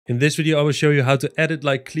In this video, I will show you how to edit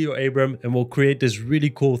like Cleo Abram, and we'll create this really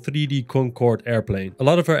cool 3D Concorde airplane. A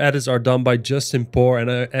lot of our edits are done by Justin Poor,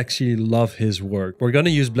 and I actually love his work. We're gonna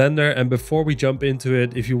use Blender, and before we jump into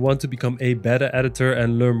it, if you want to become a better editor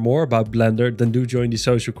and learn more about Blender, then do join the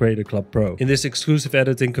Social Creator Club Pro. In this exclusive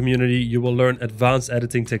editing community, you will learn advanced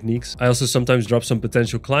editing techniques. I also sometimes drop some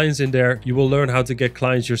potential clients in there. You will learn how to get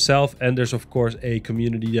clients yourself, and there's of course a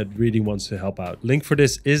community that really wants to help out. Link for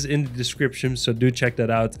this is in the description, so do check that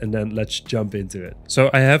out, and then let's jump into it. So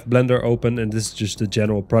I have Blender open, and this is just a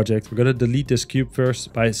general project. We're gonna delete this cube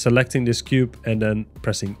first by selecting this cube and then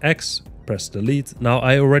pressing X. Press delete. Now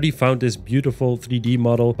I already found this beautiful 3D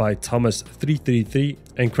model by Thomas333,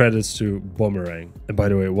 and credits to Boomerang. And by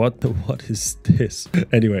the way, what is this?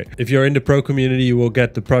 Anyway, if you're in the pro community, you will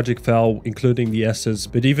get the project file including the assets,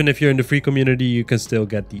 but even if you're in the free community, you can still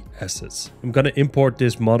get the assets. I'm gonna import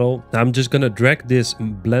this model. Now I'm just gonna drag this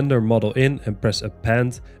Blender model in and press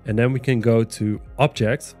append, and then we can go to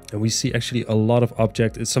object, and we see actually a lot of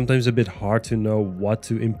object. It's sometimes a bit hard to know what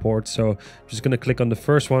to import, so I'm just gonna click on the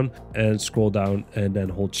first one and scroll down and then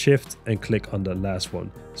hold shift and click on the last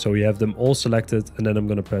one. So we have them all selected, and then I'm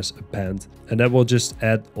gonna press append, and that will just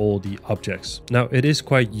add all the objects. Now it is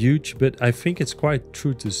quite huge, but I think it's quite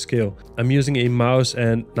true to scale. I'm using a mouse,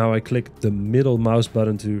 and now I click the middle mouse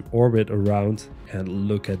button to orbit around, and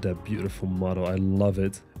look at that beautiful model. I love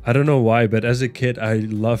it. I don't know why, but as a kid, I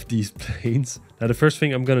love these planes. Now, the first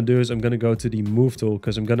thing I'm going to do is I'm going to go to the move tool,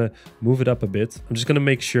 because I'm going to move it up a bit. I'm just going to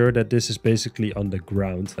make sure that this is basically on the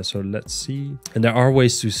ground. So let's see. And there are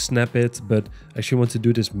ways to snap it, but I actually want to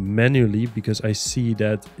do this manually because I see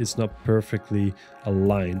that it's not perfectly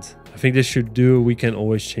aligned. I think this should do. We can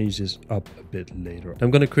always change this up a bit later. I'm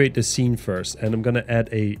going to create the scene first, and I'm going to add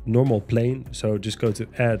a normal plane. So just go to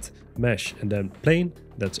add mesh and then plane.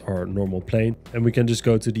 That's our normal plane. And we can just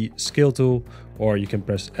go to the scale tool, or you can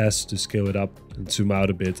press S to scale it up and zoom out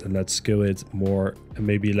a bit, and let's scale it more. And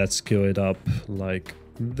maybe let's scale it up like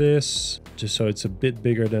this, just so it's a bit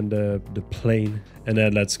bigger than the plane. And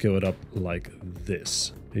then let's scale it up like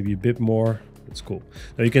this, maybe a bit more. It's cool.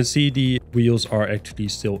 Now you can see the wheels are actually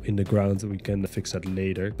still in the ground. We can fix that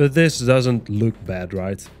later, but this doesn't look bad,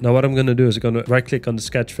 right? Now what I'm going to do is I'm going to right click on the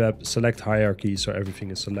sketch tab, select hierarchy, so everything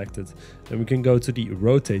is selected. Then we can go to the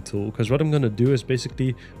rotate tool, because what I'm going to do is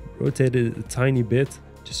basically rotate it a tiny bit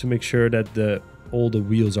just to make sure that all the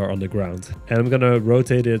wheels are on the ground. And I'm gonna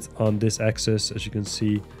rotate it on this axis, as you can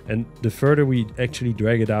see. And the further we actually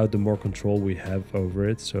drag it out, the more control we have over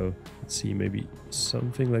it. So let's see, maybe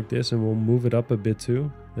something like this, and we'll move it up a bit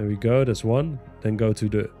too. There we go, that's one. Then go to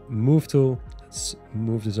the move tool. Let's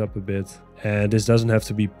move this up a bit. And this doesn't have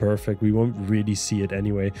to be perfect. We won't really see it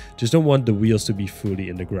anyway. Just don't want the wheels to be fully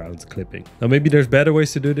in the ground clipping. Now maybe there's better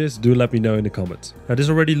ways to do this. Do let me know in the comments. Now this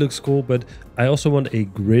already looks cool, but I also want a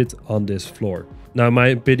grid on this floor. Now in my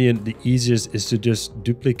opinion, the easiest is to just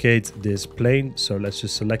duplicate this plane. So let's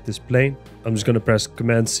just select this plane. I'm just going to press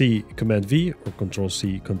Command C, Command V, or Control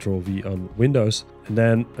C, Control V on Windows. And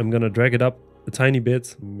then I'm going to drag it up a tiny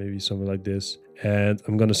bit, maybe something like this. And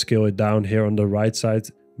I'm going to scale it down here on the right side.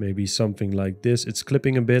 Maybe something like this. It's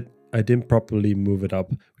clipping a bit. I didn't properly move it up.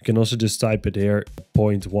 We can also just type it here,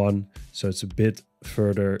 0.1. So it's a bit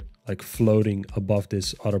further, like floating above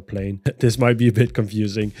this other plane. This might be a bit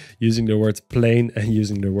confusing, using the word plane and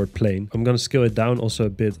using the word plane. I'm going to scale it down also a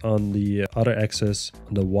bit on the other axis,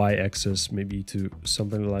 on the Y axis, maybe to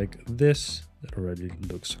something like this. That already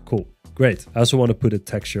looks cool. Great. I also want to put a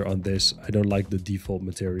texture on this. I don't like the default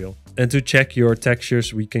material. And to check your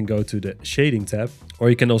textures, we can go to the shading tab, or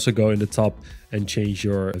you can also go in the top and change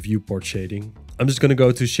your viewport shading. I'm just going to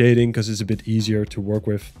go to shading because it's a bit easier to work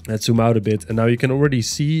with. Let's zoom out a bit. And now you can already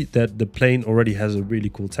see that the plane already has a really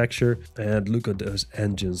cool texture. And look at those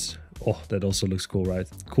engines. Oh, that also looks cool, right?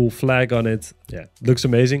 Cool flag on it. Yeah, looks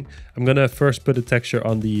amazing. I'm going to first put a texture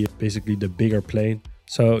on basically the bigger plane.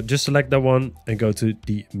 So just select that one and go to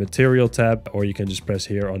the material tab, or you can just press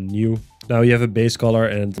here on new. Now you have a base color,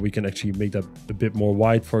 and we can actually make that a bit more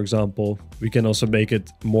white, for example. We can also make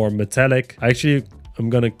it more metallic. I'm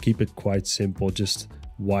gonna keep it quite simple, just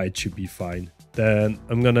white should be fine. Then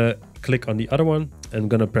I'm gonna click on the other one and I'm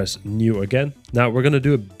gonna press new again. Now we're gonna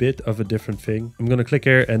do a bit of a different thing. I'm gonna click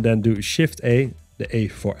here and then do Shift A, the A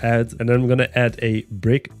for add, and then I'm gonna add a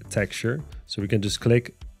brick texture. So we can just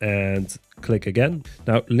click and click again.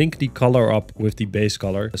 Now link the color up with the base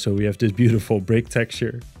color. So we have this beautiful brick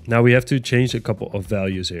texture. Now we have to change a couple of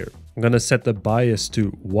values here. I'm gonna set the bias to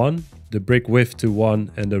 1, the brick width to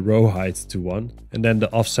 1, and the row height to 1. And then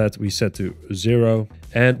the offset we set to 0.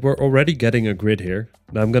 And we're already getting a grid here.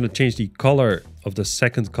 Now I'm gonna change the color of the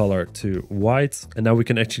second color to white. And now we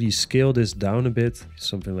can actually scale this down a bit,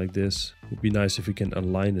 something like this. Would be nice if we can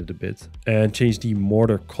align it a bit and change the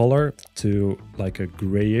mortar color to like a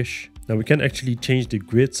grayish. Now we can actually change the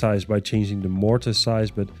grid size by changing the mortar size,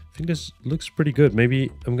 but I think this looks pretty good.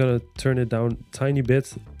 Maybe I'm gonna turn it down a tiny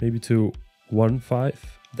bit, maybe to 1.5.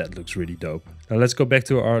 That looks really dope. Now let's go back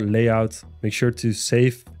to our layout. Make sure to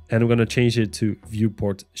save. And I'm going to change it to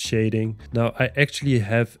viewport shading. Now I actually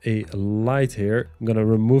have a light here. I'm going to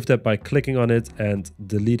remove that by clicking on it and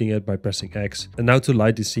deleting it by pressing X. And now to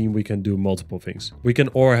light the scene, we can do multiple things. We can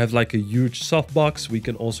or have like a huge softbox. We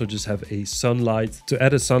can also just have a sunlight. To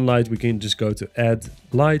add a sunlight, we can just go to add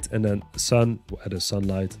light and then sun. We'll add a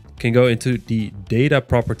sunlight. Can go into the data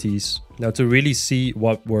properties. Now to really see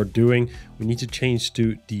what we're doing, we need to change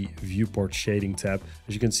to the viewport shading tab.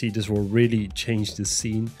 As you can see, this will really change the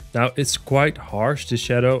scene. Now it's quite harsh, the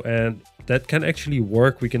shadow, and that can actually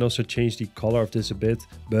work. We can also change the color of this a bit,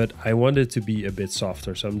 but I want it to be a bit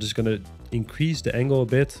softer. So I'm just gonna increase the angle a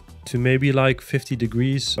bit to maybe like 50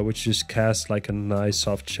 degrees, which just casts like a nice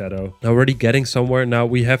soft shadow. Now already getting somewhere. Now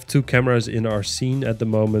we have two cameras in our scene at the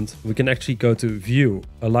moment. We can actually go to view,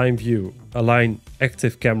 align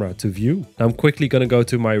active camera to view. Now I'm quickly gonna go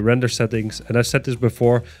to my render settings, and I said this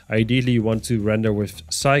before, I ideally want to render with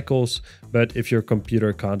cycles, but if your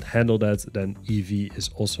computer can't handle that, then EV is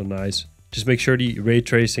also nice. Just make sure the ray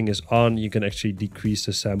tracing is on. You can actually decrease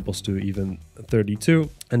the samples to even 32.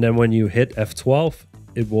 And then when you hit F12,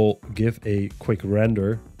 it will give a quick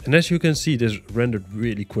render. And as you can see, this rendered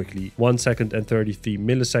really quickly, 1 second and 33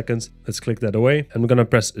 milliseconds. Let's click that away. I'm gonna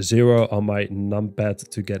press 0 on my numpad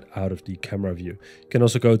to get out of the camera view. You can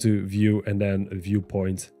also go to view and then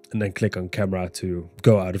viewpoint, and then click on camera to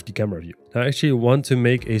go out of the camera view. Now I actually want to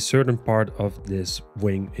make a certain part of this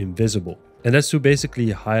wing invisible. And that's to basically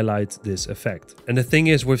highlight this effect. And the thing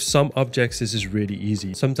is, with some objects, this is really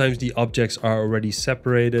easy. Sometimes the objects are already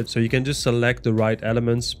separated, so you can just select the right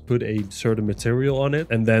elements, put a certain material on it,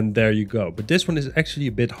 and then there you go. But this one is actually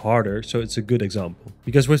a bit harder, so it's a good example.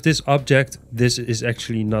 Because with this object, this is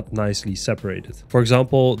actually not nicely separated. For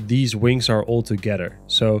example, these wings are all together.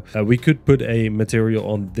 So we could put a material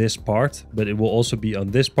on this part, but it will also be on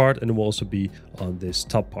this part, and it will also be on this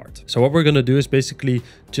top part. So what we're gonna do is basically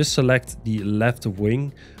just select the left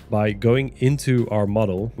wing by going into our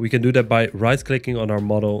model. We can do that by right clicking on our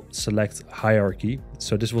model, select hierarchy.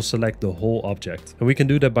 So this will select the whole object. And we can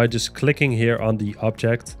do that by just clicking here on the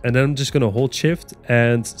object. And then I'm just going to hold shift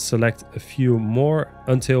and select a few more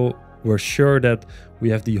until we're sure that we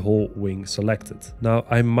have the whole wing selected. Now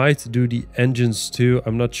I might do the engines too.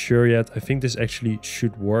 I'm not sure yet. I think this actually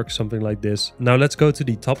should work, something like this. Now let's go to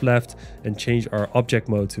the top left and change our object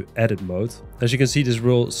mode to edit mode. As you can see, this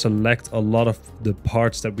will select a lot of the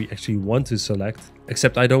parts that we actually want to select,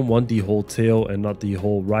 except I don't want the whole tail and not the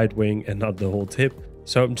whole right wing and not the whole tip.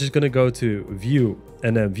 So I'm just going to go to view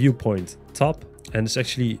and then viewpoint top. And it's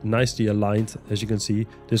actually nicely aligned, as you can see.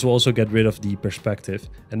 This will also get rid of the perspective.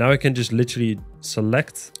 And now I can just literally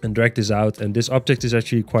select and drag this out. And this object is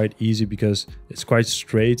actually quite easy because it's quite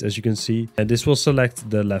straight, as you can see. And this will select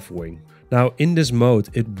the left wing. Now in this mode,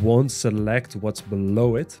 it won't select what's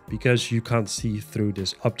below it because you can't see through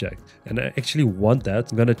this object. And I actually want that.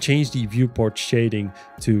 I'm gonna change the viewport shading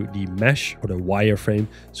to the mesh or the wireframe.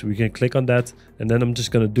 So we can click on that. And then I'm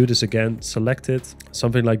just gonna do this again, select it,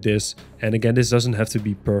 something like this. And again, this doesn't have to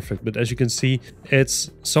be perfect, but as you can see,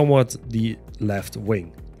 it's somewhat the left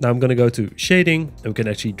wing. Now I'm going to go to shading, and we can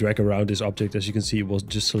actually drag around this object. As you can see, it will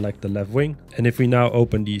just select the left wing. And if we now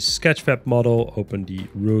open the Sketchfab model, open the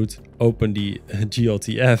root, open the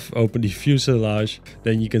GLTF, open the fuselage,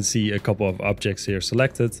 then you can see a couple of objects here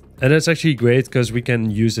selected. And that's actually great because we can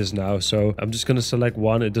use this now. So I'm just going to select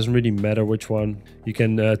one. It doesn't really matter which one. You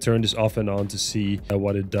can turn this off and on to see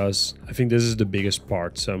what it does. I think this is the biggest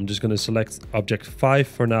part. So I'm just going to select object 5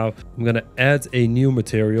 for now. I'm going to add a new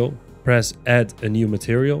material. Press add a new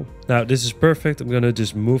material. Now this is perfect. I'm going to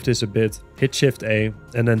just move this a bit, hit Shift A,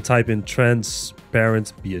 and then type in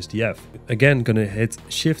transparent BSDF. Again, going to hit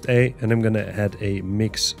Shift A, and I'm going to add a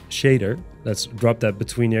mix shader. Let's drop that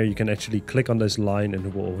between here. You can actually click on this line and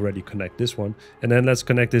it will already connect this one. And then let's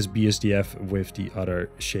connect this BSDF with the other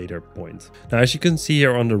shader point. Now, as you can see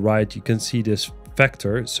here on the right, you can see this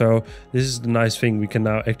vector. So this is the nice thing. We can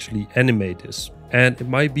now actually animate this. And it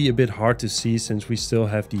might be a bit hard to see since we still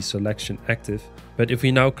have the selection active. But if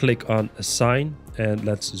we now click on assign and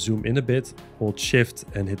let's zoom in a bit, hold shift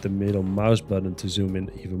and hit the middle mouse button to zoom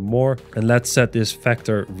in even more. And let's set this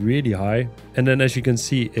factor really high. And then as you can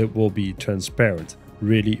see, it will be transparent.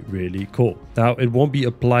 really, really cool. Now it won't be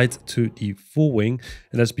applied to the full wing,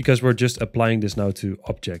 and that's because we're just applying this now to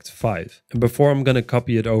object 5. And before I'm going to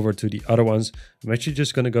copy it over to the other ones, I'm actually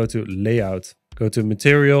just going to go to layout, go to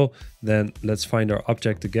material, then let's find our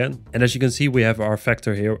object again. And as you can see, we have our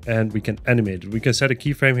vector here and we can animate it. We can set a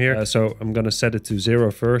keyframe here. So I'm going to set it to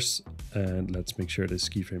 0 first, and let's make sure this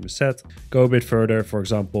keyframe is set. Go a bit further, for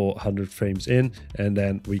example, 100 frames in, and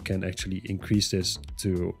then we can actually increase this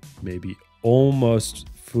to maybe almost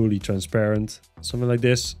fully transparent, something like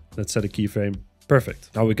this. Let's set a keyframe. Perfect.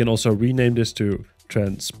 Now we can also rename this to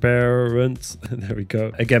transparent. There we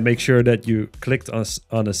go. Again, make sure that you clicked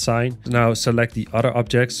on assign. Now select the other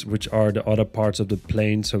objects, which are the other parts of the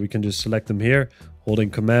plane. So we can just select them here, holding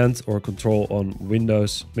command or control on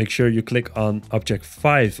Windows. Make sure you click on object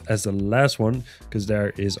 5 as the last one, because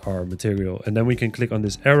there is our material. And then we can click on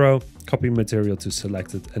this arrow, copy material to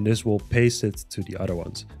select it, and this will paste it to the other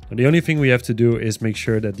ones. Now the only thing we have to do is make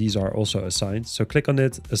sure that these are also assigned. So click on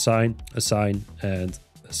it, assign, assign, and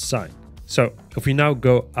assign. So if we now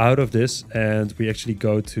go out of this and we actually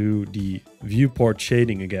go to the viewport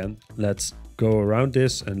shading again, let's go around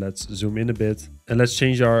this and let's zoom in a bit. And let's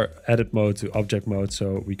change our edit mode to object mode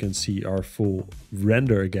so we can see our full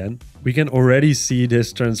render again. We can already see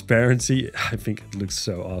this transparency. I think it looks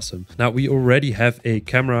so awesome. Now we already have a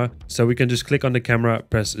camera, so we can just click on the camera,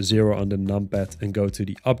 press 0 on the numpad and go to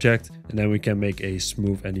the object, and then we can make a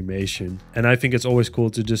smooth animation. And I think it's always cool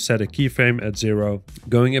to just set a keyframe at 0,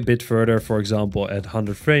 going a bit further, for example, at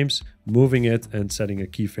 100 frames, moving it and setting a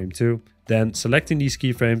keyframe too. Then selecting these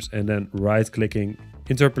keyframes and then right clicking,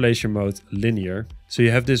 interpolation mode linear. So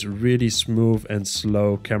you have this really smooth and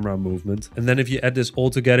slow camera movement. And then if you add this all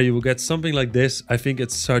together, you will get something like this. I think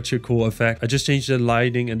it's such a cool effect. I just changed the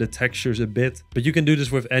lighting and the textures a bit, but you can do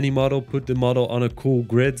this with any model. Put the model on a cool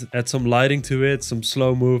grid, add some lighting to it, some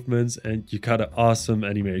slow movements, and you got an awesome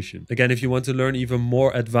animation. Again, if you want to learn even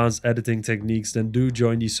more advanced editing techniques, then do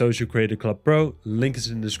join the Social Creator Club Pro. Link is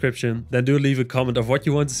in the description. Then do leave a comment of what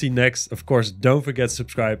you want to see next. Of course, don't forget to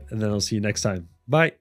subscribe, and then I'll see you next time. Bye.